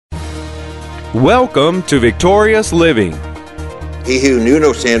Welcome to Victorious Living. He who knew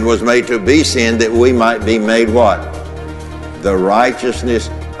no sin was made to be sin, that we might be made what? The righteousness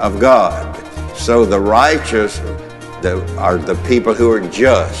of God. So the righteous are the people who are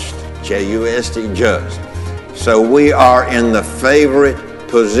just, J-U-S-T, just. So we are in the favorite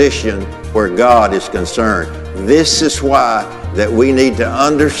position where God is concerned. This is why that we need to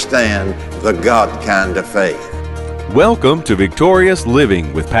understand the God kind of faith. Welcome to Victorious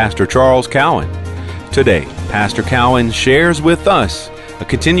Living with Pastor Charles Cowan. Today, Pastor Cowan shares with us a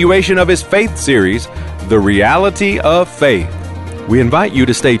continuation of his faith series, The Reality of Faith. We invite you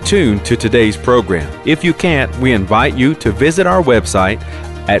to stay tuned to today's program. If you can't, we invite you to visit our website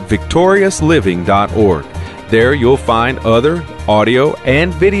at victoriousliving.org. There you'll find other audio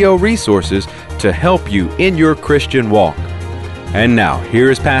and video resources to help you in your Christian walk. And now,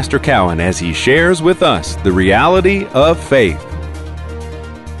 here is Pastor Cowan as he shares with us the reality of faith.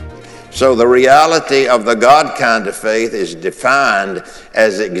 So the reality of the God kind of faith is defined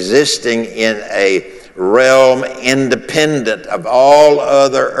as existing in a realm independent of all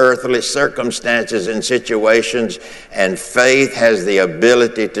other earthly circumstances and situations, and faith has the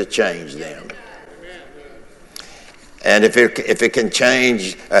ability to change them. And if it can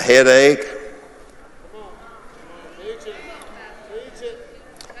change a headache,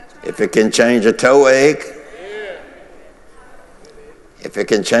 if it can change a toe ache, if it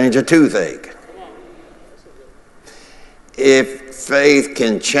can change a toothache, if faith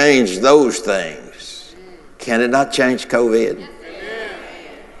can change those things, can it not change COVID?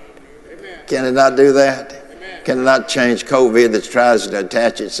 Can it not do that? Can it not change COVID that tries to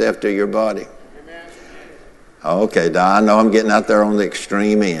attach itself to your body? Okay, I know I'm getting out there on the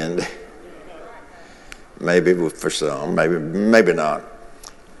extreme end. Maybe for some, maybe not.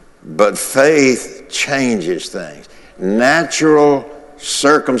 But faith changes things. Natural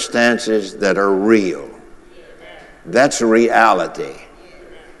circumstances that are real. That's reality.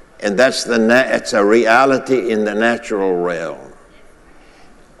 And it's a reality in the natural realm.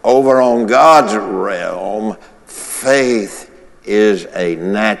 Over on God's realm, faith is a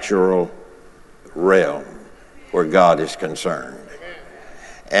natural realm where God is concerned.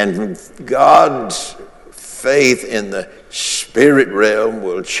 And God's faith in the spirit realm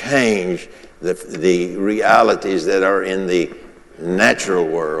will change the realities that are in the natural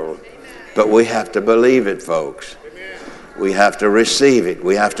world. But we have to believe it, folks. We have to receive it.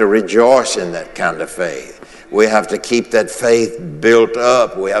 We have to rejoice in that kind of faith. We have to keep that faith built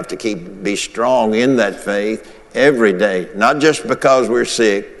up. We have to be strong in that faith every day. Not just because we're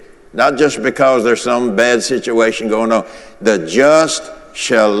sick, not just because there's some bad situation going on. The just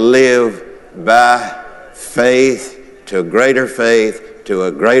shall live by faith, to a greater faith, to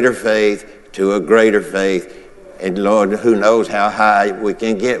a greater faith, to a greater faith. And Lord, who knows how high we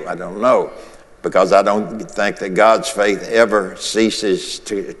can get? I don't know, because I don't think that God's faith ever ceases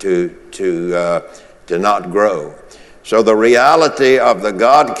to not grow. So the reality of the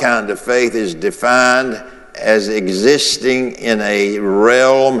God kind of faith is defined as existing in a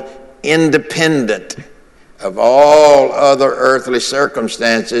realm independent of all other earthly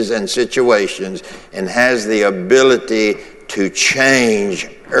circumstances and situations, and has the ability to change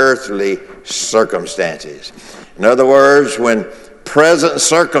earthly circumstances. In other words, when present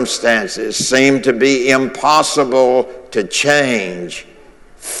circumstances seem to be impossible to change,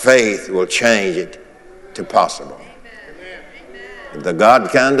 faith will change it to possible. The God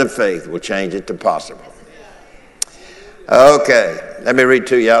kind of faith will change it to possible. Okay, let me read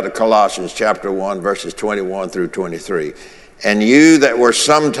to you out of Colossians chapter 1, verses 21 through 23. And you that were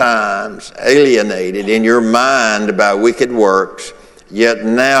sometimes alienated in your mind by wicked works, yet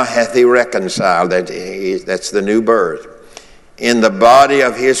now hath he reconciled, that's the new birth, in the body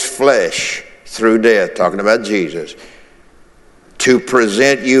of his flesh through death, talking about Jesus, to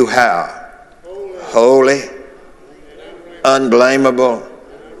present you how? Holy, unblameable,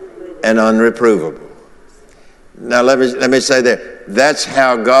 and unreprovable. Now let me say that's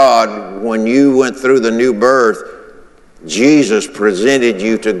how God, when you went through the new birth, Jesus presented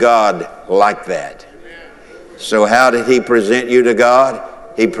you to God like that. So how did he present you to God?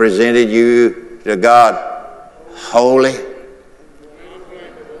 He presented you to God holy,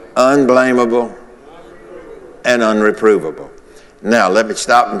 unblameable, and unreprovable. Now let me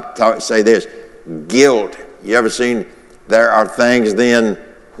stop and say this. Guilt. You ever seen, there are things then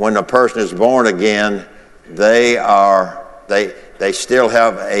when a person is born again, they still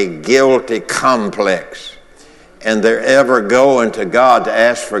have a guilty complex, and they're ever going to God to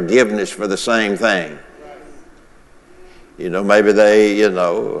ask forgiveness for the same thing. Maybe they,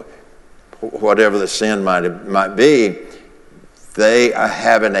 whatever the sin might be, they are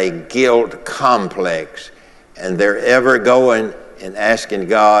having a guilt complex, and they're ever going and asking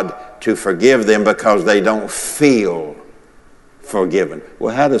God to forgive them because they don't feel forgiven.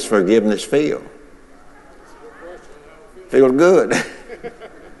 Well, how does forgiveness feel? Feel good.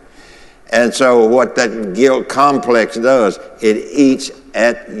 And so what that guilt complex does, it eats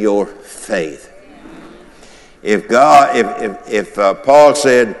at your faith. If Paul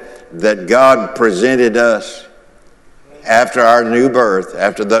said that God presented us after our new birth,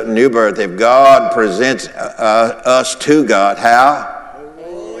 after the new birth, if God presents us to God, how?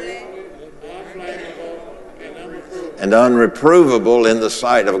 And unreprovable in the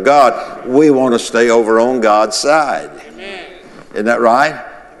sight of God. We want to stay over on God's side. Isn't that right?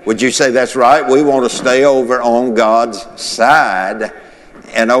 Would you say that's right? We want to stay over on God's side.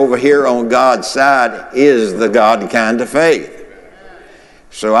 And over here on God's side is the God kind of faith.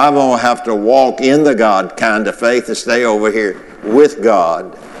 So I'm going to have to walk in the God kind of faith to stay over here with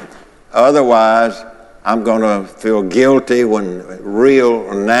God. Otherwise, I'm going to feel guilty when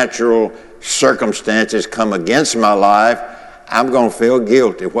real natural circumstances come against my life. I'm going to feel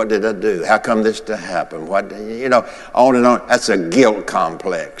guilty. What did I do? How come this to happen? On and on. That's a guilt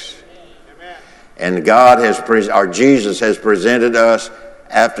complex. And Jesus has presented us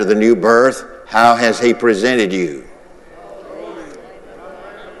after the new birth. How has he presented you?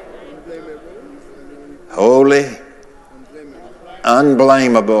 Holy,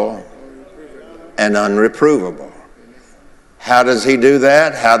 unblameable, and unreprovable. How does he do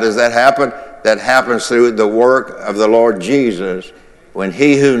that? How does that happen? That happens through the work of the Lord Jesus, when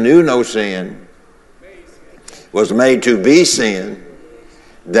he who knew no sin was made to be sin,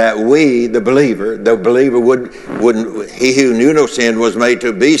 that we, the believer he who knew no sin was made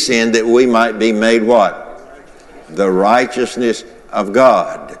to be sin, that we might be made what? The righteousness of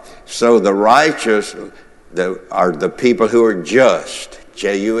God. So the righteous are the people who are just,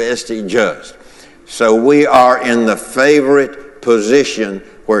 J-U-S-T, just. So we are in the favorite position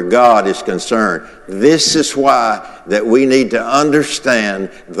where God is concerned. This is why that we need to understand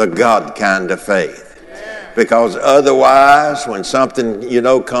the God kind of faith. Because otherwise, when something,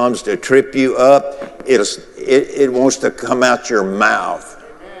 comes to trip you up, it wants to come out your mouth.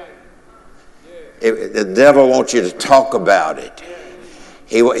 The devil wants you to talk about it.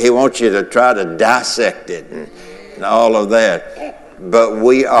 He wants you to try to dissect it and all of that. But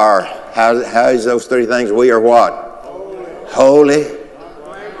we are, how is those three things? We are what? Holy,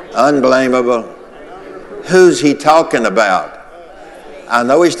 unblameable. Who's he talking about? I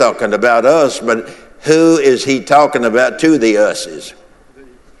know he's talking about us, but who is he talking about to the us's?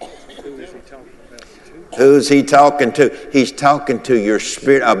 Who's he talking to? He's talking to your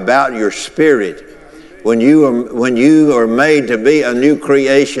spirit, about your spirit. When you are made to be a new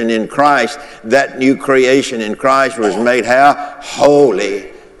creation in Christ, that new creation in Christ was made how?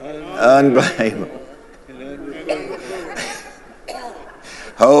 Holy, unblameable.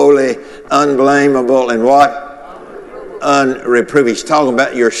 Holy, unblameable, and what? Unreprovable. He's talking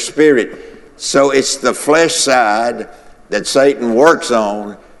about your spirit. So it's the flesh side that Satan works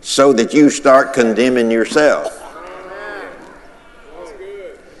on so that you start condemning yourself.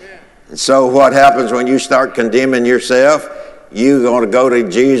 And so what happens when you start condemning yourself? You're going to go to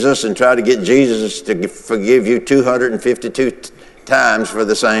Jesus and try to get Jesus to forgive you 252 times for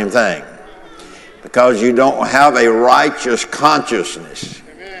the same thing. Because you don't have a righteous consciousness.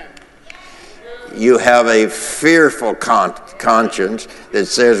 You have a fearful conscience that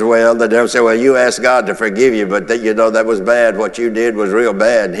says, well, the devil said, well, you asked God to forgive you, but that was bad. What you did was real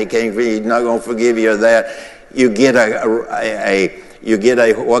bad. He's not going to forgive you of that. You get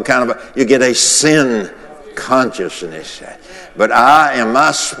a sin consciousness. But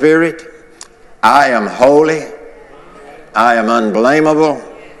my spirit, I am holy, I am unblameable,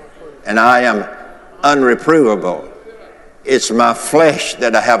 and I am unreprovable. It's my flesh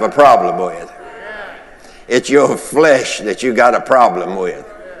that I have a problem with. It's your flesh that you got a problem with.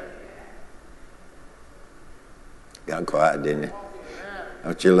 Got quiet, didn't you?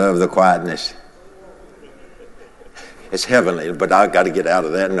 Don't you love the quietness? It's heavenly, but I've got to get out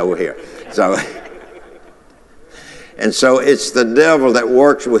of that and over here. So it's the devil that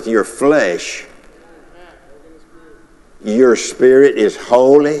works with your flesh. Your spirit is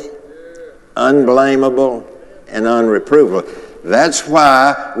holy, unblameable, and unreprovable. That's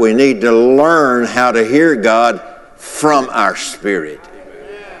why we need to learn how to hear God from our spirit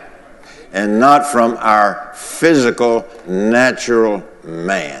and not from our physical, natural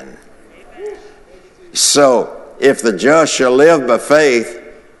man. So, if the just shall live by faith,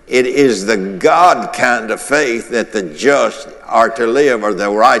 it is the God kind of faith that the just are to live, or the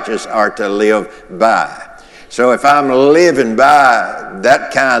righteous are to live by. So if I'm living by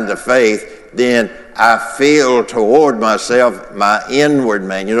that kind of faith, then I feel toward myself my inward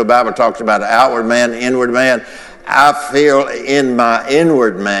man. You know, the Bible talks about outward man, inward man. I feel in my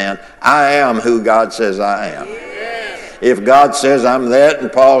inward man, I am who God says I am. If God says I'm that and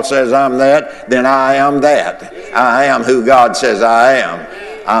Paul says I'm that, then I am that. I am who God says I am.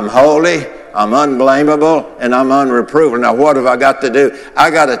 I'm holy, I'm unblameable, and I'm unreprovable. Now what have I got to do? I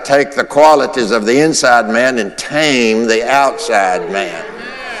got to take the qualities of the inside man and tame the outside man.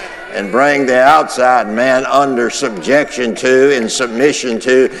 And bring the outside man under subjection to and submission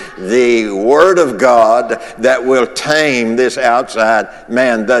to the Word of God that will tame this outside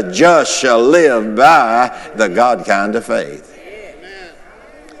man. The just shall live by the God kind of faith.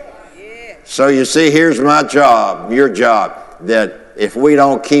 So you see, here's my job, your job, that if we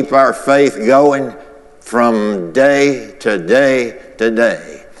don't keep our faith going from day to day to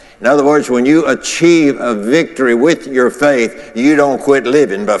day, in other words, when you achieve a victory with your faith, you don't quit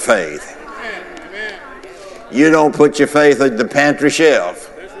living by faith. You don't put your faith at the pantry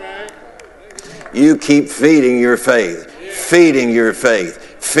shelf. You keep feeding your faith, feeding your faith,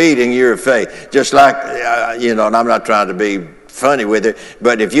 feeding your faith. Just like, and I'm not trying to be funny with it,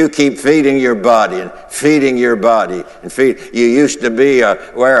 but if you keep feeding your body and feeding your body and you used to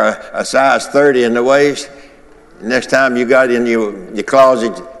wear a size 30 in the waist. Next time you got in your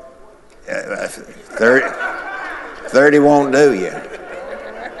closet, 30 won't do you.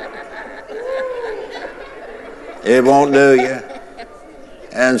 It won't do you.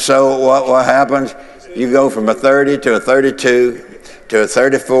 And so what happens? You go from a 30 to a 32 to a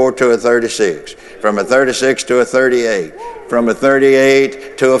 34 to a 36, from a 36 to a 38, from a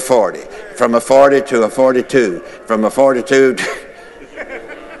 38 to a 40, from a 40 to a 42, from a 42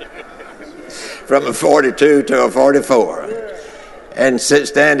 from a 42 to a 44. And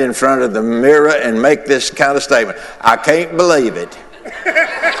stand in front of the mirror and make this kind of statement. I can't believe it.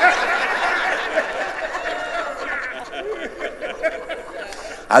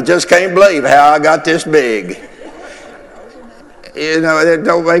 I just can't believe how I got this big. You know, it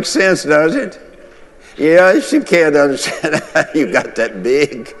don't make sense, does it? Yes, you can't understand how you got that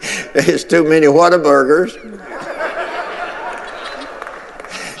big. There's too many Whataburgers.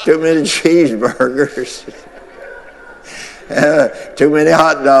 Too many cheeseburgers. Too many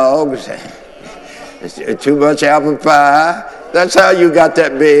hot dogs, too much apple pie. That's how you got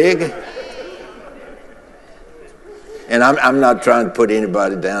that big. And I'm not trying to put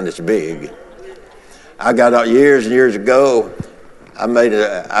anybody down that's big. I got out years and years ago. I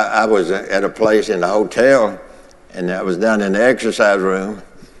was at a place in a hotel, and I was down in the exercise room,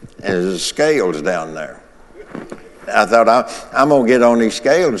 and there's scales down there. I thought I'm gonna get on these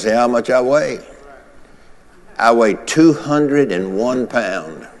scales and see how much I weigh. I weighed 201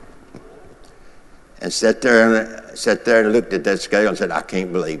 pounds, and sat there and looked at that scale and said, I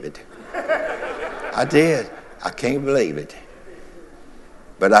can't believe it. I did. I can't believe it.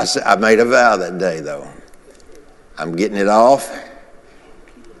 But I made a vow that day, though. I'm getting it off.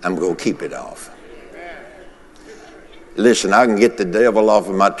 I'm going to keep it off. Listen, I can get the devil off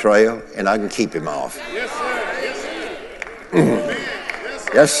of my trail, and I can keep him off. Yes, sir. Yes, sir.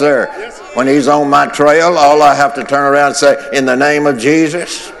 Yes, sir. When he's on my trail, all I have to turn around and say, in the name of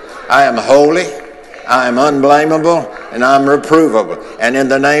Jesus, I am holy, I am unblameable, and I'm reprovable. And in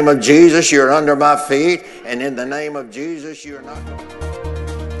the name of Jesus, you're under my feet, and in the name of Jesus, you're not.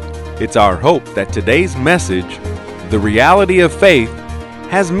 It's our hope that today's message, The Reality of Faith,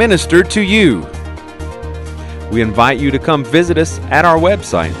 has ministered to you. We invite you to come visit us at our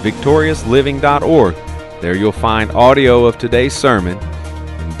website, victoriousliving.org. There you'll find audio of today's sermon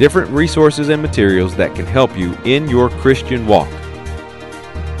and different resources and materials that can help you in your Christian walk.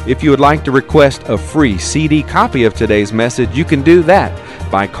 If you would like to request a free CD copy of today's message, you can do that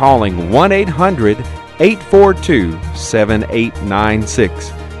by calling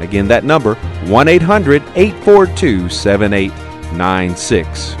 1-800-842-7896. Again, that number,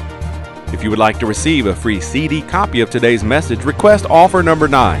 1-800-842-7896. If you would like to receive a free CD copy of today's message, request offer number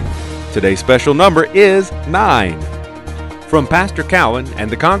 9. Today's special number is 9. From Pastor Cowan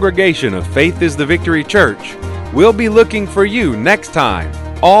and the congregation of Faith is the Victory Church, we'll be looking for you next time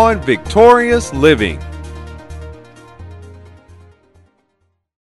on Victorious Living.